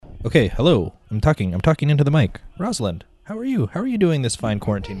Okay, hello. I'm talking into the mic. Rosalind, how are you? How are you doing this fine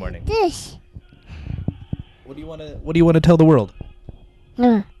quarantine morning? This. What do you want to tell the world?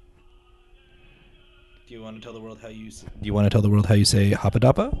 No. Do you want to tell the world how you say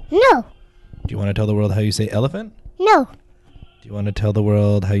Hapadapa? No. Do you want to tell the world how you say elephant? No. Do you want to tell the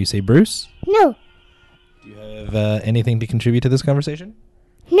world how you say Bruce? No. Do you have anything to contribute to this conversation?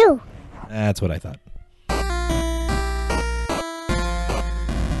 No. That's what I thought.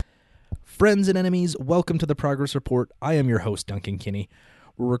 Friends and enemies, welcome to the Progress Report. I am your host, Duncan Kinney.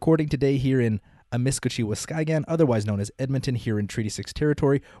 We're recording today here in Amiskwaciy, Waskagan, otherwise known as Edmonton, here in Treaty 6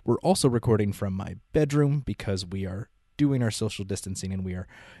 territory. We're also recording from my bedroom because we are doing our social distancing and we are,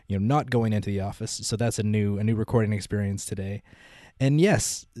 not going into the office. So that's a new recording experience today. And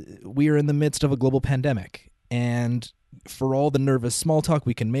yes, we are in the midst of a global pandemic. And for all the nervous small talk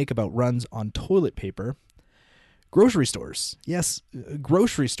we can make about runs on toilet paper, grocery stores. Yes,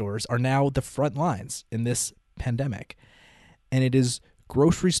 grocery stores are now the front lines in this pandemic. And it is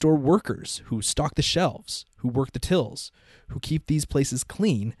grocery store workers who stock the shelves, who work the tills, who keep these places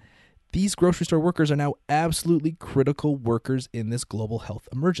clean. These grocery store workers are now absolutely critical workers in this global health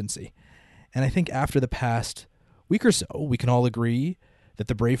emergency. And I think after the past week or so, we can all agree that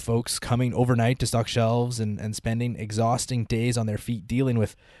the brave folks coming overnight to stock shelves and spending exhausting days on their feet dealing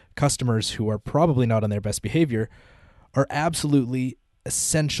with customers who are probably not on their best behavior are absolutely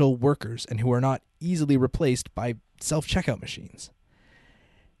essential workers and who are not easily replaced by self-checkout machines.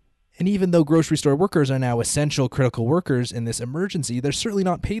 And even though grocery store workers are now essential critical workers in this emergency, they're certainly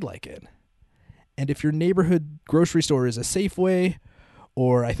not paid like it. And if your neighborhood grocery store is a Safeway,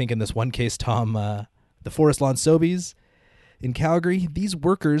 or I think in this one case, Tom, the Forest Lawn Sobeys in Calgary, these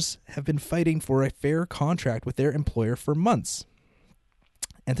workers have been fighting for a fair contract with their employer for months.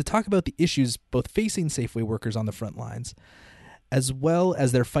 And to talk about the issues both facing Safeway workers on the front lines, as well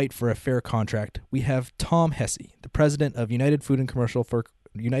as their fight for a fair contract, we have Tom Hesse, the president of United Food and Commercial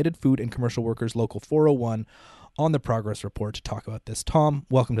Workers Local 401, on the Progress Report to talk about this. Tom,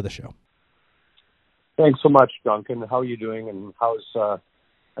 welcome to the show. Thanks so much, Duncan. How are you doing? And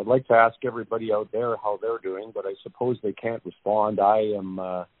I'd like to ask everybody out there how they're doing, but I suppose they can't respond. I'm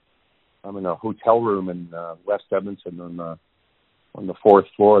in a hotel room in West Edmonton on the fourth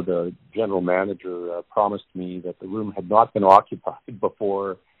floor. The general manager promised me that the room had not been occupied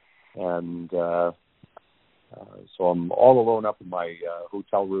before, and so I'm all alone up in my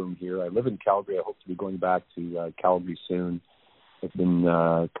hotel room here. I live in Calgary. I hope to be going back to Calgary soon. I've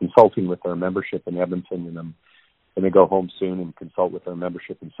been consulting with our membership in Edmonton, and I'm going to go home soon and consult with our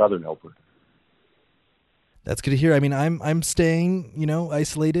membership in Southern Alberta. That's good to hear. I mean, I'm staying,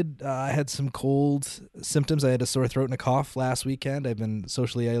 isolated. I had some cold symptoms. I had a sore throat and a cough last weekend. I've been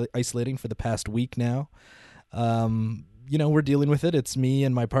socially isolating for the past week now. We're dealing with it. It's me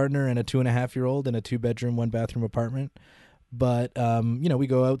and my partner and a 2.5-year-old in a 2-bedroom, 1-bathroom apartment. But, we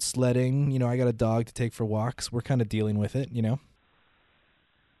go out sledding. I got a dog to take for walks. We're kind of dealing with it,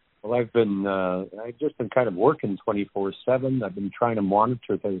 Well, I've just been kind of working 24/7. I've been trying to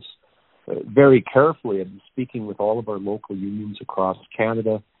monitor this very carefully. I've been speaking with all of our local unions across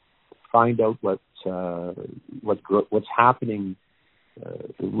Canada, find out what's happening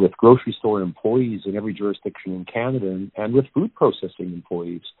with grocery store employees in every jurisdiction in Canada and with food processing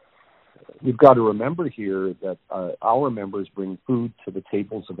employees. We've got to remember here that our members bring food to the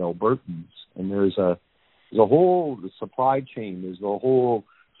tables of Albertans, and there's a whole supply chain. There's a whole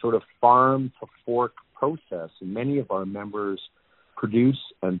sort of farm to fork process, and many of our members produce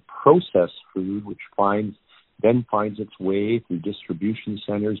and process food, which finds its way through distribution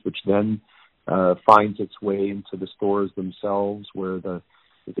centers, which then finds its way into the stores themselves, where the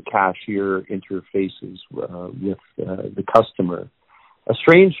cashier interfaces with the customer. A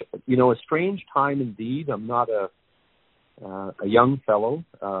strange time indeed. I'm not a young fellow,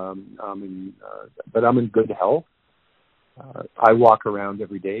 but I'm in good health. I walk around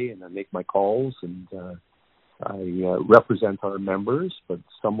every day and I make my calls, and I represent our members, but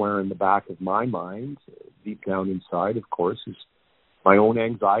somewhere in the back of my mind, deep down inside, of course, is my own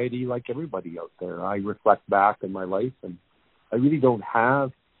anxiety like everybody out there. I reflect back on my life, and I really don't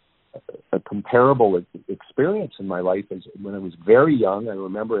have a comparable experience in my life. As when I was very young, I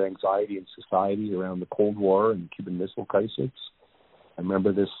remember anxiety in society around the Cold War and Cuban Missile Crisis. I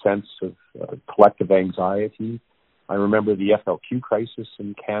remember this sense of collective anxiety. I remember the FLQ crisis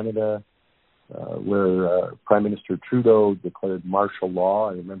in Canada, where Prime Minister Trudeau declared martial law.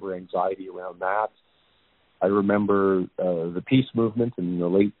 I remember anxiety around that. I remember the peace movement in the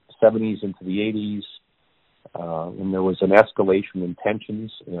late 70s into the 80s, when there was an escalation in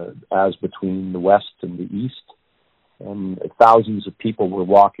tensions as between the West and the East. and thousands of people were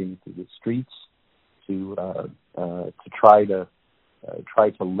walking through the streets to try to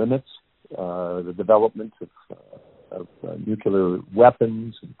limit the development of nuclear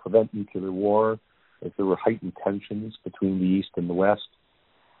weapons and prevent nuclear war, as there were heightened tensions between the East and the West.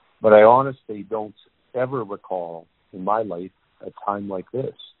 But I honestly don't ever recall in my life a time like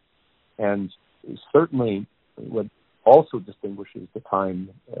this. And certainly what also distinguishes the time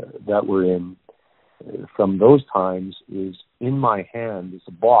that we're in from those times is in my hand is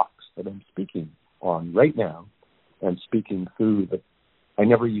a box that I'm speaking on right now and speaking through that I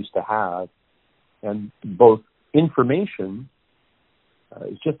never used to have. And both information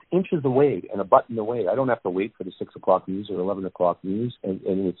is just inches away and a button away. I don't have to wait for the 6 o'clock news or 11 o'clock news, and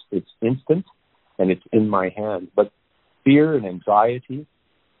it's instant and it's in my hand. But fear and anxiety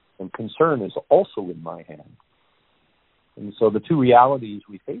and concern is also in my hand. And so the two realities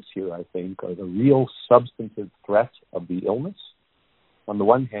we face here, I think, are the real substantive threat of the illness on the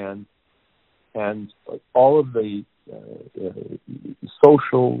one hand, and all of the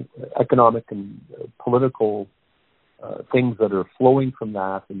social, economic, and political things that are flowing from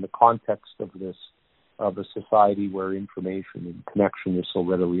that in the context of a society where information and connection is so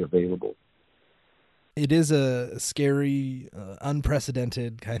readily available. It is a scary,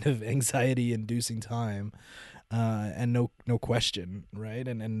 unprecedented kind of anxiety-inducing time, and no question, right?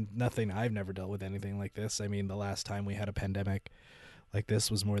 And nothing. I've never dealt with anything like this. I mean, the last time we had a pandemic like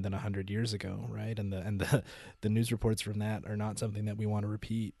this was more than 100 years ago, right? And the news reports from that are not something that we want to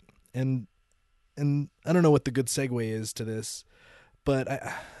repeat. And I don't know what the good segue is to this, but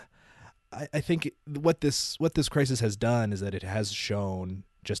I think what this crisis has done is that it has shown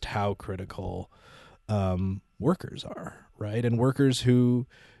just how critical workers are, right? And workers who,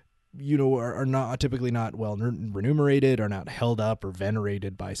 are not typically not well remunerated, are not held up or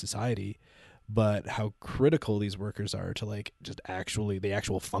venerated by society, but how critical these workers are to just actually the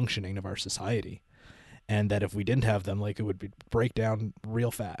actual functioning of our society. And that if we didn't have them, it would break down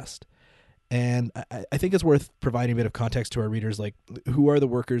real fast. And I think it's worth providing a bit of context to our readers, who are the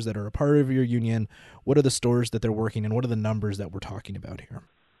workers that are a part of your union? What are the stores that they're working in? What are the numbers that we're talking about here?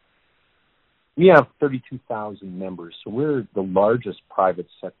 We have 32,000 members, so we're the largest private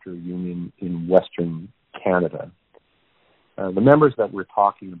sector union in Western Canada. The members that we're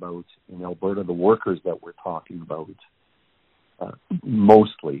talking about in Alberta, the workers that we're talking about,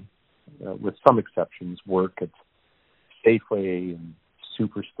 mostly, with some exceptions, work at Safeway and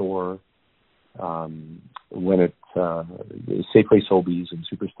Superstore, Safeway, Sobeys, and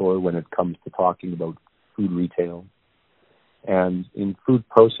Superstore when it comes to talking about food retail. And in food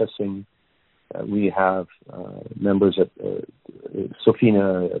processing, we have members at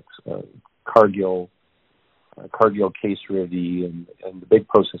Sofina, at Cargill Case Ready, and the big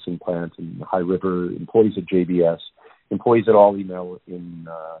processing plant in High River, employees at JBS, employees at All Email in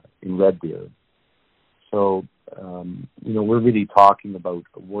Red Deer. So, we're really talking about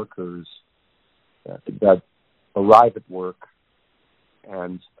workers that arrive at work,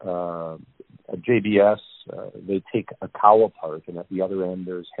 and at JBS, they take a cow apart, and at the other end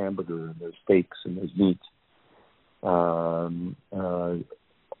there's hamburger, and there's steaks, and there's meat,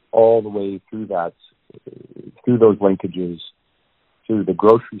 all the way through those linkages to the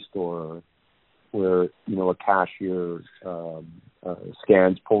grocery store, where a cashier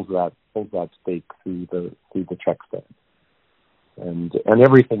pulls that steak through the check stand, and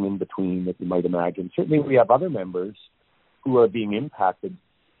everything in between that you might imagine. Certainly, we have other members who are being impacted.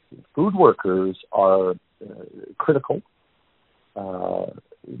 Food workers are critical,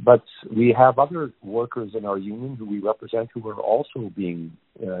 but we have other workers in our union who we represent who are also being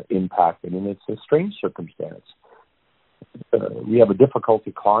impacted, and it's a strange circumstance. We have a difficult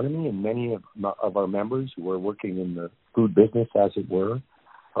economy, and many of our members who are working in the food business, as it were,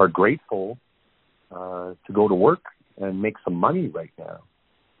 are grateful to go to work and make some money right now.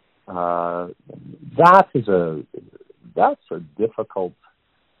 That's a difficult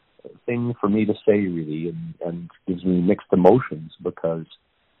thing for me to say, really, and gives me mixed emotions, because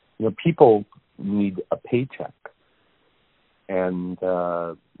people need a paycheck, and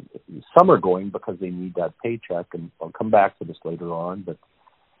some are going because they need that paycheck, and I'll come back to this later on, but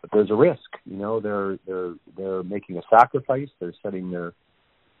there's a risk. They're making a sacrifice. They're setting their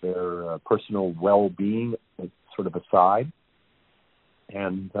personal well-being sort of aside,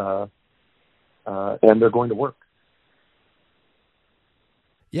 and they're going to work.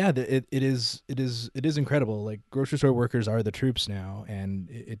 Yeah, it is incredible. Grocery store workers are the troops now, and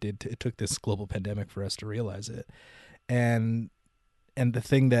it took this global pandemic for us to realize it. And the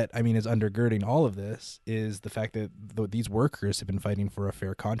thing that is undergirding all of this is the fact that these workers have been fighting for a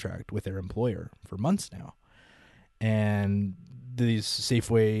fair contract with their employer for months now. and these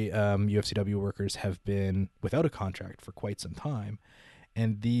Safeway UFCW workers have been without a contract for quite some time,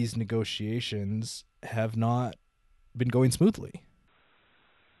 and these negotiations have not been going smoothly.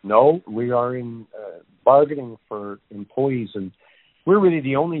 No, we are in bargaining for employees, and we're really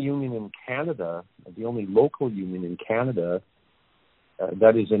the only union in Canada, the only local union in Canada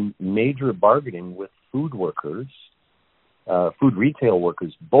that is in major bargaining with food workers, food retail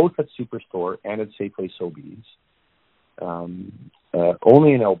workers, both at Superstore and at Safeway Sobeys.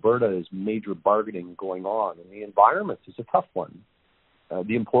 Only in Alberta is major bargaining going on, and the environment is a tough one.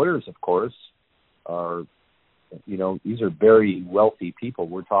 The employers, of course, are, these are very wealthy people.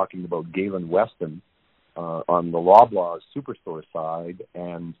 We're talking about Galen Weston on the Loblaws Superstore side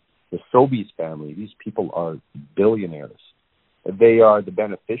and the Sobeys family. These people are billionaires. They are the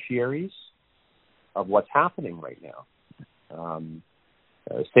beneficiaries of what's happening right now.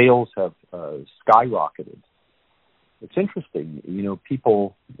 Sales have skyrocketed. It's interesting,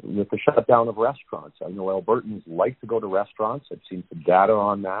 people with the shutdown of restaurants. I know Albertans like to go to restaurants. I've seen some data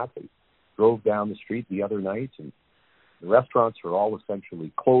on that. They drove down the street the other night, and the restaurants are all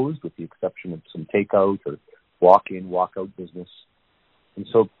essentially closed with the exception of some takeout or walk-in, walk-out business. And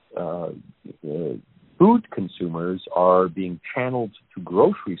so food consumers are being channeled to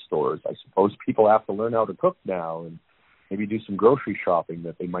grocery stores. I suppose people have to learn how to cook now and maybe do some grocery shopping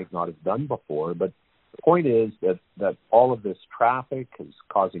that they might not have done before. But the point is that all of this traffic is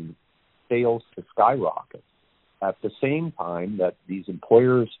causing sales to skyrocket at the same time that these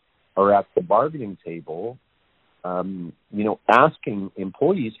employers are at the bargaining table, asking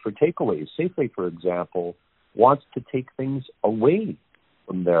employees for takeaways. Safeway, for example, wants to take things away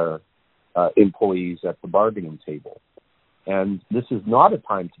from their employees at the bargaining table. And this is not a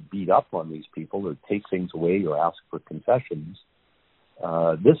time to beat up on these people or take things away or ask for concessions.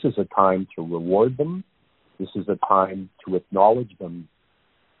 This is a time to reward them. This is a time to acknowledge them.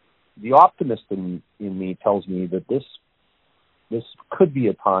 The optimist in me tells me that this could be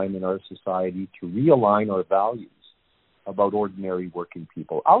a time in our society to realign our values about ordinary working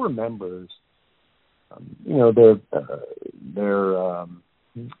people. Our members, they're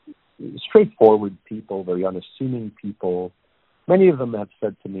straightforward people, very unassuming people. Many of them have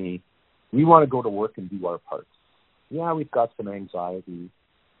said to me, we want to go to work and do our part. Yeah, we've got some anxiety.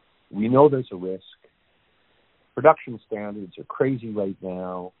 We know there's a risk. Production standards are crazy right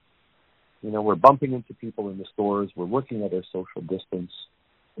now. We're bumping into people in the stores. We're working at our social distance.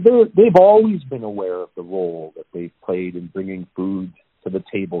 They've always been aware of the role that they've played in bringing food to the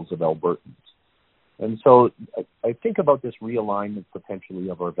tables of Albertans. And so I think about this realignment potentially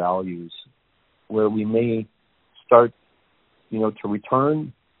of our values, where we may start, to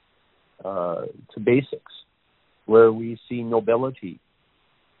return to basics, where we see nobility,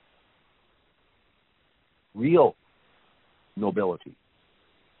 real nobility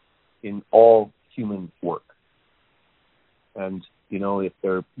in all human work. And, if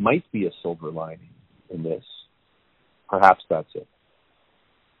there might be a silver lining in this, perhaps that's it.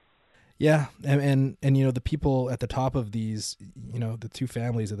 Yeah, and the people at the top of these, the two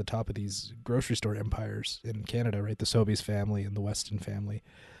families at the top of these grocery store empires in Canada, right? The Sobeys family and the Weston family.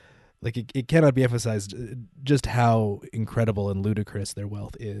 Like it cannot be emphasized just how incredible and ludicrous their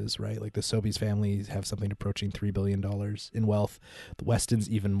wealth is, right? Like the Sobeys family have something approaching $3 billion in wealth. The Westons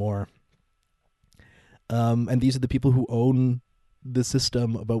even more. And these are the people who own the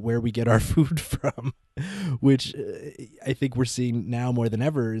system about where we get our food from, which I think we're seeing now more than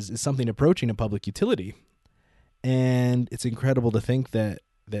ever is something approaching a public utility. And it's incredible to think that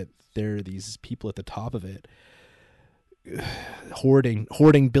there are these people at the top of it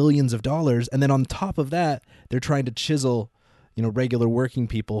hoarding billions of dollars. And then on top of that, they're trying to chisel, regular working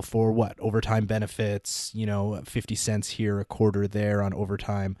people for what? Overtime benefits, 50 cents here, a quarter there on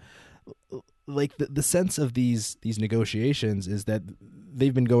overtime. Like the sense of these negotiations is that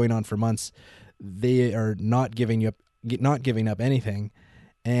they've been going on for months. They are not giving up anything,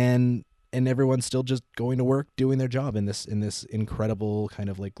 and everyone's still just going to work, doing their job in this incredible kind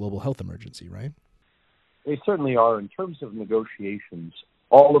of like global health emergency, right? They certainly are. In terms of negotiations,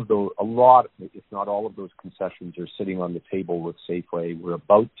 a lot, if not all of those concessions are sitting on the table with Safeway. We're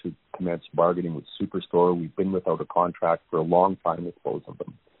about to commence bargaining with Superstore. We've been without a contract for a long time with both of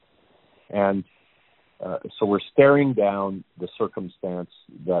them. And so we're staring down the circumstance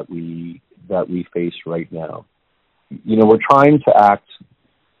that we face right now. We're trying to act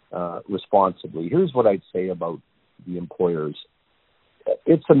responsibly. Here's what I'd say about the employers.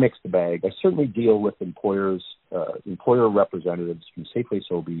 It's a mixed bag. I certainly deal with employer representatives from Safeway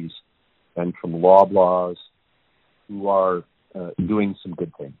Sobeys and from Loblaws who are doing some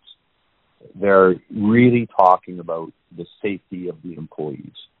good things. They're really talking about the safety of the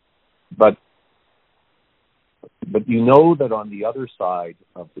employees. But you know that on the other side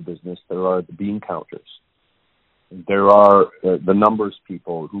of the business, there are the bean counters. There are the numbers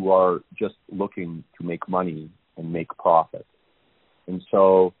people who are just looking to make money and make profit. And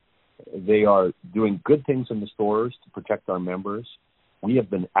so they are doing good things in the stores to protect our members. We have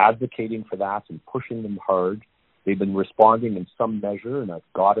been advocating for that and pushing them hard. They've been responding in some measure, and I've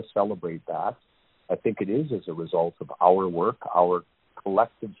got to celebrate that. I think it is as a result of our work, our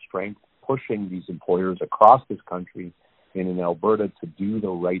collective strength, pushing these employers across this country and in Alberta to do the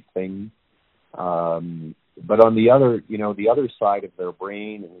right thing. But on the other side of their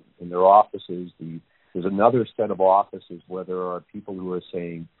brain and in their offices, there's another set of offices where there are people who are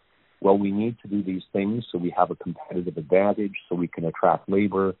saying, well, we need to do these things so we have a competitive advantage, so we can attract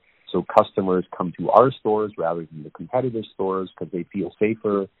labor, so customers come to our stores rather than the competitive stores because they feel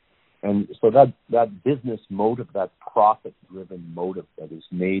safer. And so that business motive, that profit-driven motive that has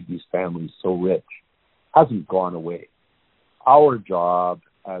made these families so rich hasn't gone away. Our job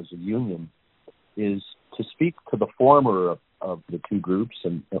as a union is to speak to the former of the two groups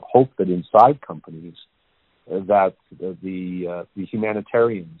and hope that inside companies that the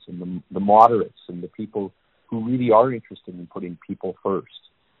humanitarians and the moderates and the people who really are interested in putting people first,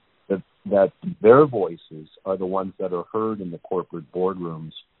 that their voices are the ones that are heard in the corporate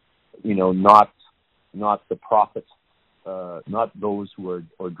boardrooms, not the profit, not those who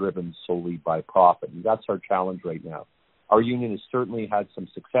are driven solely by profit. And that's our challenge right now. Our union has certainly had some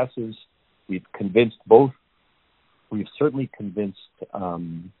successes. We've convinced both. We've certainly convinced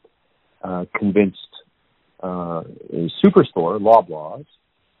Superstore, Loblaws,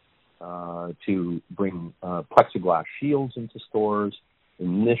 to bring plexiglass shields into stores,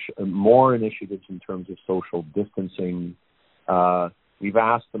 more initiatives in terms of social distancing. We've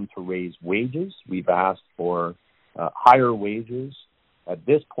asked them to raise wages. We've asked for higher wages. At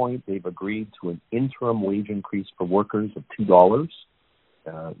this point, they've agreed to an interim wage increase for workers of $2.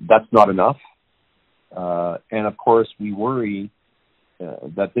 That's not enough. And of course, we worry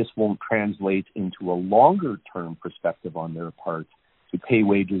that this won't translate into a longer-term perspective on their part to pay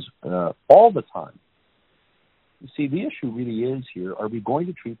wages all the time. You see, the issue really is here, are we going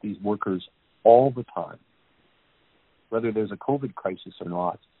to treat these workers all the time, whether there's a COVID crisis or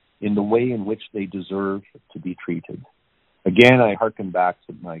not, in the way in which they deserve to be treated? Again, I hearken back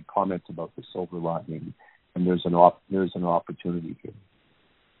to my comments about the silver lining, and there's an opportunity here.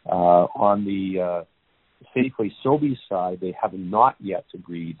 On the Safeway Sobeys side, they have not yet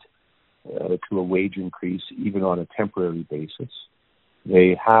agreed to a wage increase, even on a temporary basis.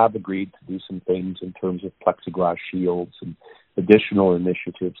 They have agreed to do some things in terms of plexiglass shields and additional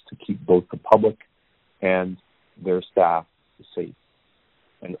initiatives to keep both the public and their staff safe.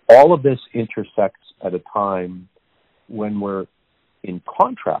 And all of this intersects at a time when we're in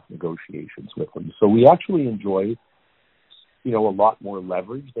contract negotiations with them. So we actually enjoy, a lot more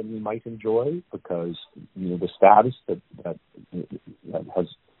leverage than we might enjoy because, the status that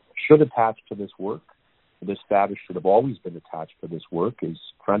should attach to this work, this status should have always been attached to this work, is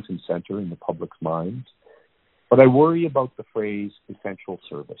front and center in the public's minds. But I worry about the phrase essential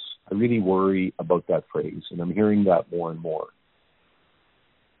service. I really worry about that phrase, and I'm hearing that more and more.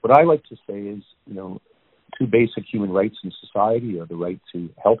 What I like to say is, two basic human rights in society are the right to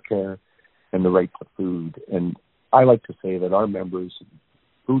health care and the right to food. And I like to say that our members,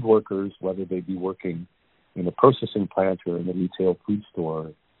 food workers, whether they be working in a processing plant or in a retail food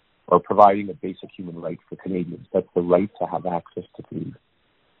store, are providing a basic human right for Canadians. That's the right to have access to food.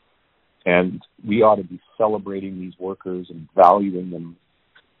 And we ought to be celebrating these workers and valuing them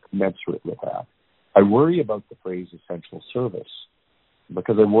commensurate with that. I worry about the phrase essential service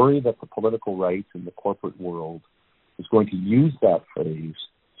because I worry that the political right in the corporate world is going to use that phrase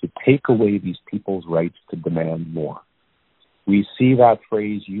to take away these people's rights to demand more. We see that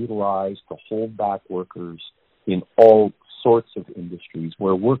phrase utilized to hold back workers in all sorts of industries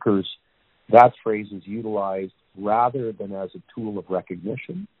where workers, that phrase is utilized rather than as a tool of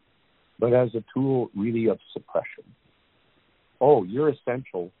recognition, but as a tool really of suppression. Oh, you're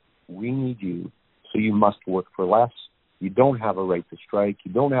essential. We need you, so you must work for less. You don't have a right to strike.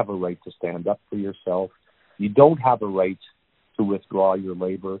 You don't have a right to stand up for yourself. You don't have a right to withdraw your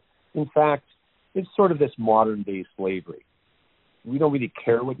labor. In fact, it's sort of this modern-day slavery. We don't really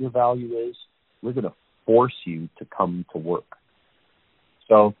care what your value is. We're going to force you to come to work.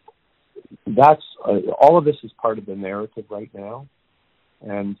 So that's all of this is part of the narrative right now.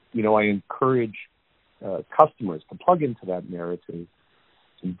 And, I encourage customers to plug into that narrative,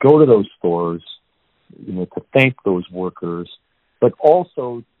 to go to those stores, to thank those workers, but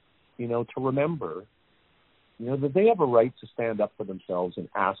also, to remember, that they have a right to stand up for themselves and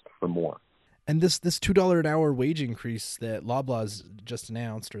ask for more. And this $2 an hour wage increase that Loblaws just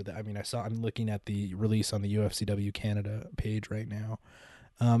announced, I'm looking at the release on the UFCW Canada page right now.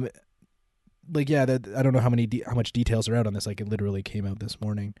 I don't know how much details are out on this. Like, it literally came out this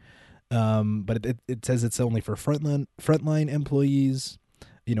morning. But it says it's only for frontline employees.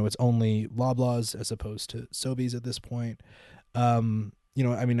 It's only Loblaws as opposed to Sobeys at this point. I'm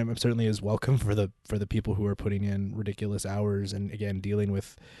certainly is welcome for the people who are putting in ridiculous hours and, again, dealing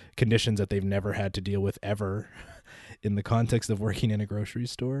with conditions that they've never had to deal with ever in the context of working in a grocery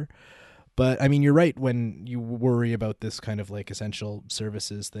store. But, you're right when you worry about this kind of like essential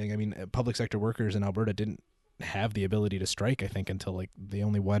services thing. Public sector workers in Alberta didn't have the ability to strike, I think, until like they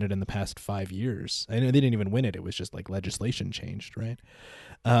only won it in the past 5 years. I know they didn't even win it. It was just like legislation changed, right?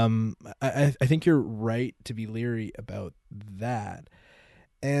 I think you're right to be leery about that.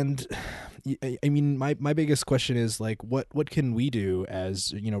 And my biggest question is like, what can we do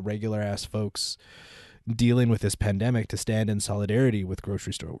as, regular ass folks dealing with this pandemic to stand in solidarity with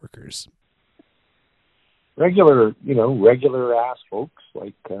grocery store workers? Regular ass folks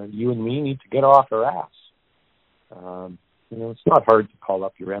like you and me need to get off our ass. It's not hard to call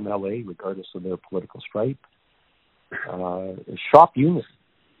up your MLA, regardless of their political stripe. Shop union.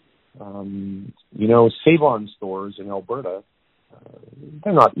 Save-On stores in Alberta,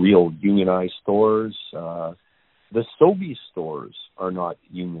 they're not real unionized stores. The Sobeys stores are not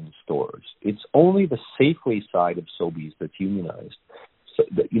union stores. It's only the Safeway side of Sobeys that's unionized. So,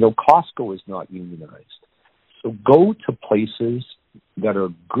 Costco is not unionized. So go to places that are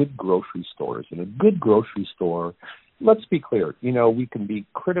good grocery stores. In a good grocery store, let's be clear, we can be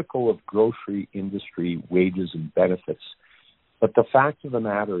critical of grocery industry wages and benefits, but the fact of the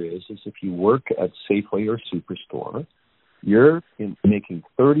matter is if you work at Safeway or Superstore, you're making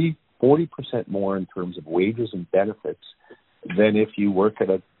 30, 40% more in terms of wages and benefits than if you work at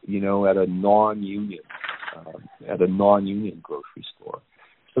a non-union grocery store.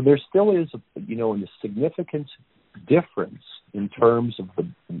 So there still is, a significant difference in terms of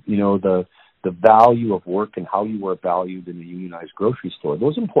the value of work and how you are valued in a unionized grocery store.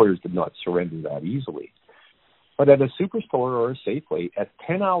 Those employers did not surrender that easily. But at a Superstore or a Safeway, at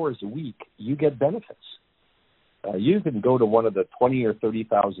 10 hours a week, you get benefits. You can go to one of the 20 or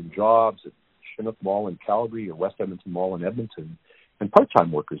 30,000 jobs at Chinook Mall in Calgary or West Edmonton Mall in Edmonton, and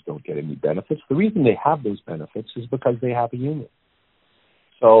part-time workers don't get any benefits. The reason they have those benefits is because they have a union.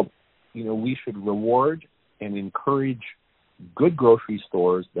 So, we should reward and encourage good grocery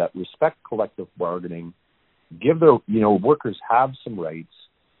stores that respect collective bargaining, give their, workers have some rights,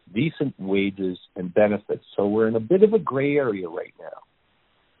 decent wages and benefits. So we're in a bit of a gray area right now.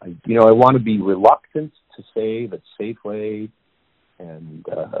 I want to be reluctant to say that Safeway and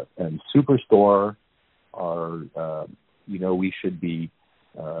Superstore are, we should be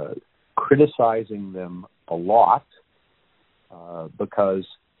criticizing them a lot because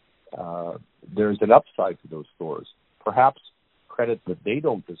there's an upside to those stores. Perhaps credit that they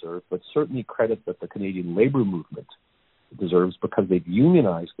don't deserve, but certainly credit that the Canadian labor movement deserves because they've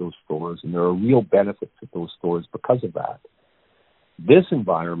unionized those stores and there are real benefits at those stores because of that. This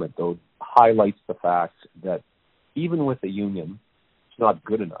environment, though, highlights the fact that even with a union, it's not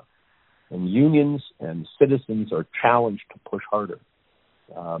good enough. And unions and citizens are challenged to push harder.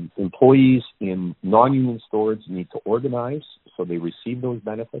 Employees in non-union stores need to organize so they receive those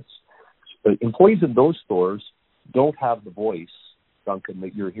benefits. But employees in those stores don't have the voice, Duncan,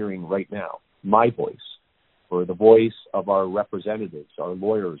 that you're hearing right now, my voice, or the voice of our representatives, our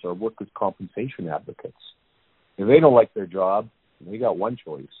lawyers, our workers' compensation advocates. If they don't like their job, they got one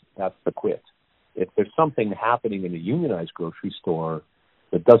choice, that's to quit. If there's something happening in a unionized grocery store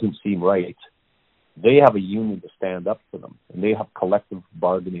that doesn't seem right, they have a union to stand up for them, and they have collective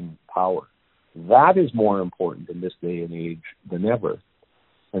bargaining power. That is more important in this day and age than ever.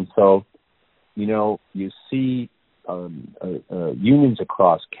 And so, you see unions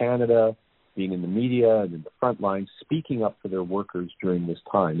across Canada being in the media and in the front lines speaking up for their workers during this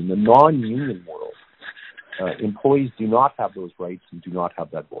time. In the non-union world, employees do not have those rights and do not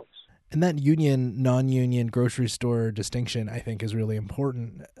have that voice. And that union, non-union grocery store distinction, I think, is really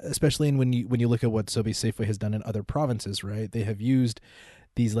important, especially when you look at what Sobeys Safeway has done in other provinces, right? They have used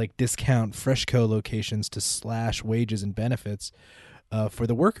these like discount Freshco locations to slash wages and benefits for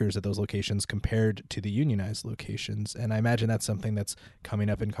the workers at those locations compared to the unionized locations. And I imagine that's something that's coming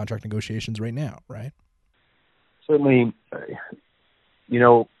up in contract negotiations right now, right? Certainly,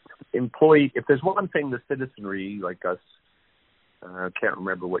 if there's one thing the citizenry like us, I can't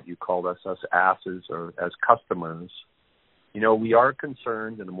remember what you called us asses or as customers, We are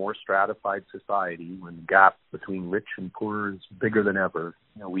concerned in a more stratified society when the gap between rich and poor is bigger than ever.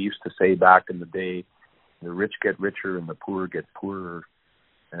 We used to say back in the day, the rich get richer and the poor get poorer.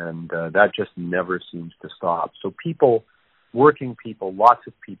 And that just never seems to stop. So working people, lots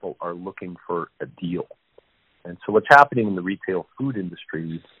of people are looking for a deal. And so what's happening in the retail food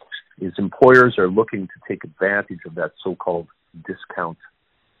industry is employers are looking to take advantage of that so-called discount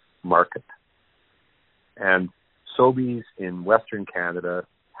market. And Sobeys in Western Canada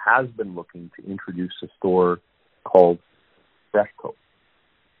has been looking to introduce a store called Freshco.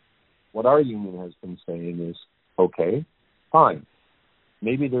 What our union has been saying is, okay, fine.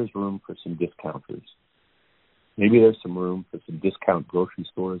 Maybe there's room for some discounters. Maybe there's some room for some discount grocery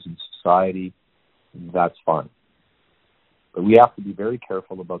stores in society. That's fine. But we have to be very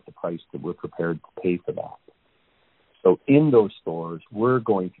careful about the price that we're prepared to pay for that. So in those stores, we're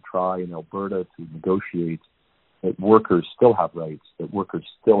going to try in Alberta to negotiate that workers still have rights, that workers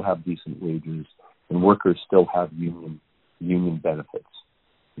still have decent wages, and workers still have union benefits.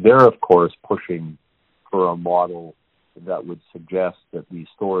 They're, of course, pushing for a model that would suggest that these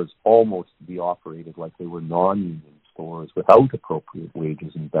stores almost be operated like they were non-union stores without appropriate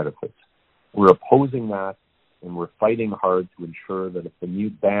wages and benefits. We're opposing that, and we're fighting hard to ensure that if a new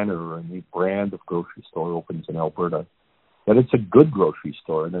banner or a new brand of grocery store opens in Alberta, that it's a good grocery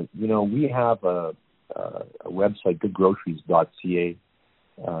store. And, we have a website, goodgroceries.ca,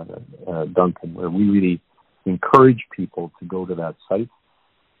 Duncan, where we really encourage people to go to that site,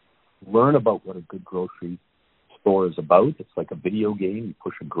 learn about what a good grocery store is about. It's like a video game. You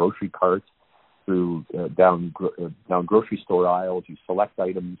push a grocery cart through down grocery store aisles. You select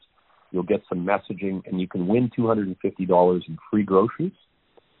items. You'll get some messaging, and you can win $250 in free groceries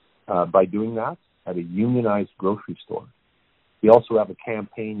by doing that at a unionized grocery store. We also have a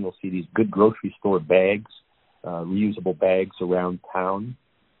campaign. You'll see these good grocery store bags, reusable bags around town.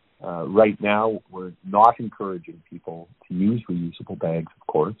 Right now, we're not encouraging people to use reusable bags, of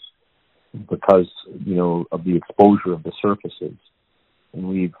course, because of the exposure of the surfaces. And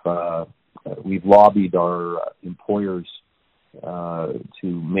we've lobbied our employers to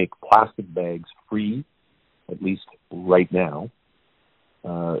make plastic bags free, at least right now,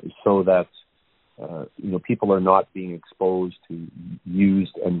 so that people are not being exposed to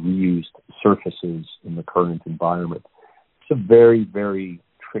used and reused surfaces in the current environment. It's a very, very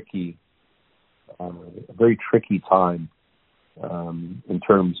tricky time in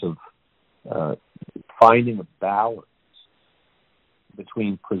terms of finding a balance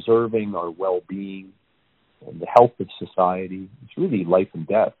between preserving our well-being and the health of society. It's really life and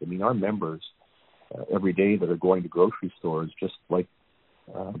death. I mean, our members every day that are going to grocery stores, just like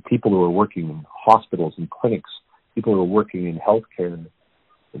people who are working in hospitals and clinics, people who are working in healthcare,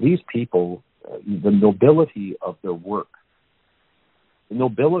 these people, the nobility of their work, the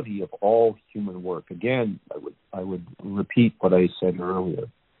nobility of all human work. Again, I would repeat what I said earlier.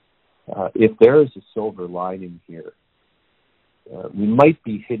 If there is a silver lining here, we might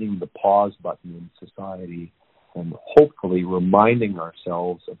be hitting the pause button in society and hopefully reminding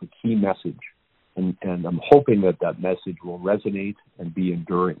ourselves of a key message. And I'm hoping that message will resonate and be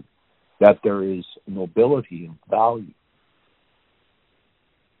enduring, that there is nobility and value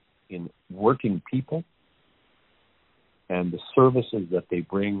in working people and the services that they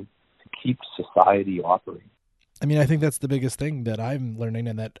bring to keep society operating. I mean, I think that's the biggest thing that I'm learning,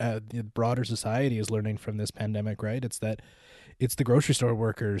 and that the broader society is learning from this pandemic, right? It's the grocery store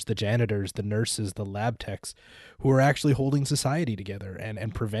workers, the janitors, the nurses, the lab techs who are actually holding society together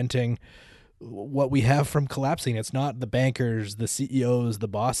and preventing what we have from collapsing. It's not the bankers, the CEOs, the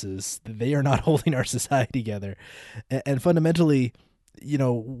bosses. They are not holding our society together. And fundamentally,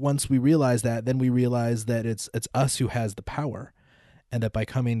 once we realize that, then we realize that it's us who has the power, and that by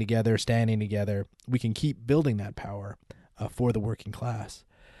coming together, standing together, we can keep building that power for the working class.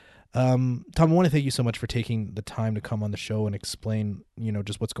 Tom, I want to thank you so much for taking the time to come on the show and explain,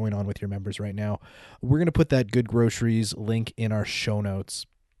 just what's going on with your members right now. We're going to put that Good Groceries link in our show notes.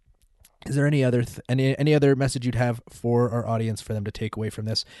 Is there any other any other message you'd have for our audience for them to take away from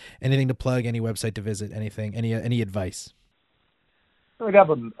this? Anything to plug? Any website to visit? Anything? Any advice? I'd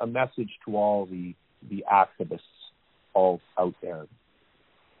have a message to all the activists all out there.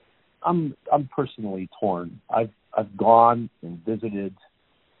 I'm personally torn. I've gone and visited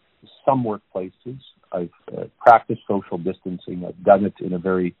some workplaces. I've practiced social distancing. I've done it in a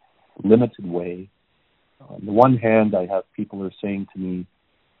very limited way. On the one hand, I have people who are saying to me,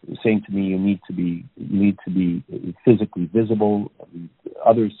 you need to be physically visible.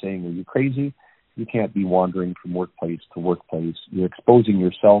 Others saying, are you crazy? You can't be wandering from workplace to workplace. You're exposing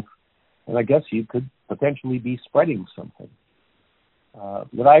yourself, and I guess you could potentially be spreading something.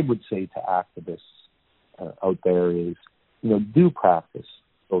 What I would say to activists out there is, do practice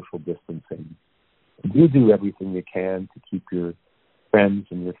social distancing. Do everything you can to keep your friends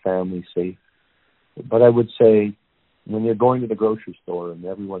and your family safe. But I would say, when you're going to the grocery store and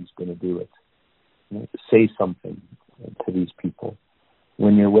everyone's going to do it, say something to these people.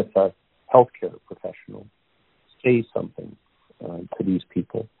 When you're with a healthcare professional, say something to these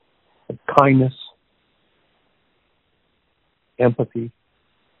people. Kindness, empathy,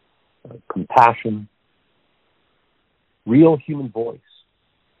 compassion, real human voice.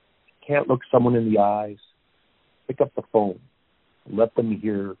 If you can't look someone in the eyes, pick up the phone and let them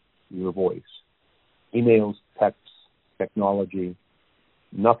hear your voice. Emails, texts, technology,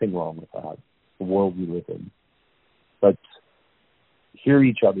 nothing wrong with that, the world we live in. But hear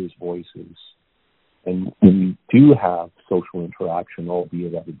each other's voices. And when you do have social interaction,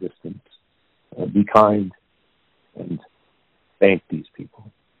 albeit at a distance, be kind and thank these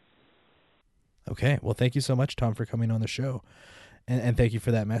people. Okay. Well, thank you so much, Tom, for coming on the show. And thank you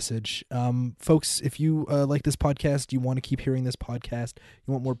for that message. Folks, if you like this podcast, you want to keep hearing this podcast,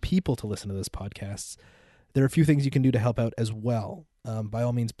 you want more people to listen to this podcast, there are a few things you can do to help out as well. By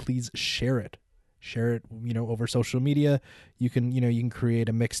all means, please share it. Share it, over social media. You can create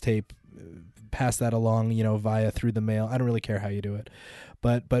a mixtape, pass that along, via through the mail. I don't really care how you do it,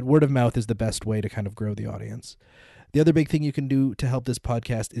 but word of mouth is the best way to kind of grow the audience. The other big thing you can do to help this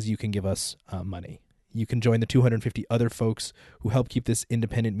podcast is you can give us money. You can join the 250 other folks who help keep this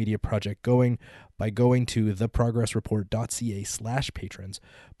independent media project going by going to theprogressreport.ca/patrons,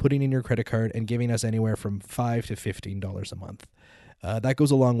 putting in your credit card and giving us anywhere from $5 to $15 a month. That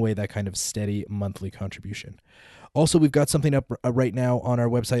goes a long way, that kind of steady monthly contribution. Also, we've got something up right now on our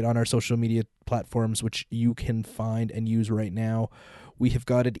website, on our social media platforms, which you can find and use right now. We have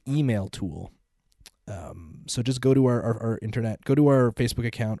got an email tool. So just go to our internet, go to our Facebook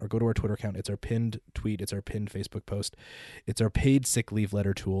account or go to our Twitter account. It's our pinned tweet. It's our pinned Facebook post. It's our paid sick leave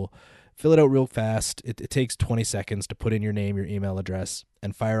letter tool. Fill it out real fast. It takes 20 seconds to put in your name, your email address,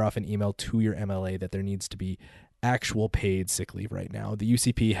 and fire off an email to your MLA that there needs to be actual paid sick leave right now. The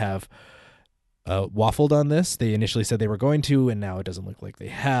UCP have waffled on this. They initially said they were going to, and now it doesn't look like they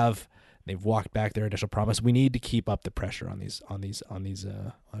have. They've walked back their initial promise. We need to keep up the pressure on these. I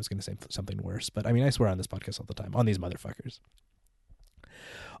was going to say something worse, but I mean, I swear on this podcast all the time, on these motherfuckers.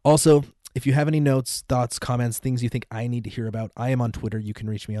 Also, if you have any notes, thoughts, comments, things you think I need to hear about, I am on Twitter. You can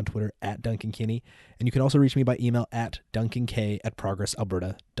reach me on Twitter at Duncan Kinney, and you can also reach me by email at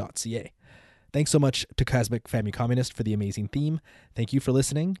duncank@progressalberta.ca. Thanks so much to Cosmic Family Communist for the amazing theme. Thank you for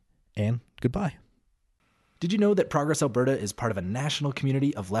listening, and goodbye. Did you know that Progress Alberta is part of a national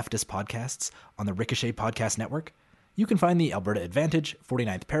community of leftist podcasts on the Ricochet Podcast Network? You can find the Alberta Advantage,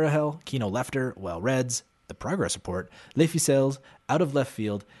 49th Parallel, Kino Lefter, Well Reds, The Progress Report, Les Ficelles, Out of Left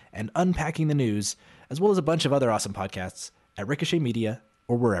Field, and Unpacking the News, as well as a bunch of other awesome podcasts at Ricochet Media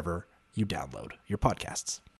or wherever you download your podcasts.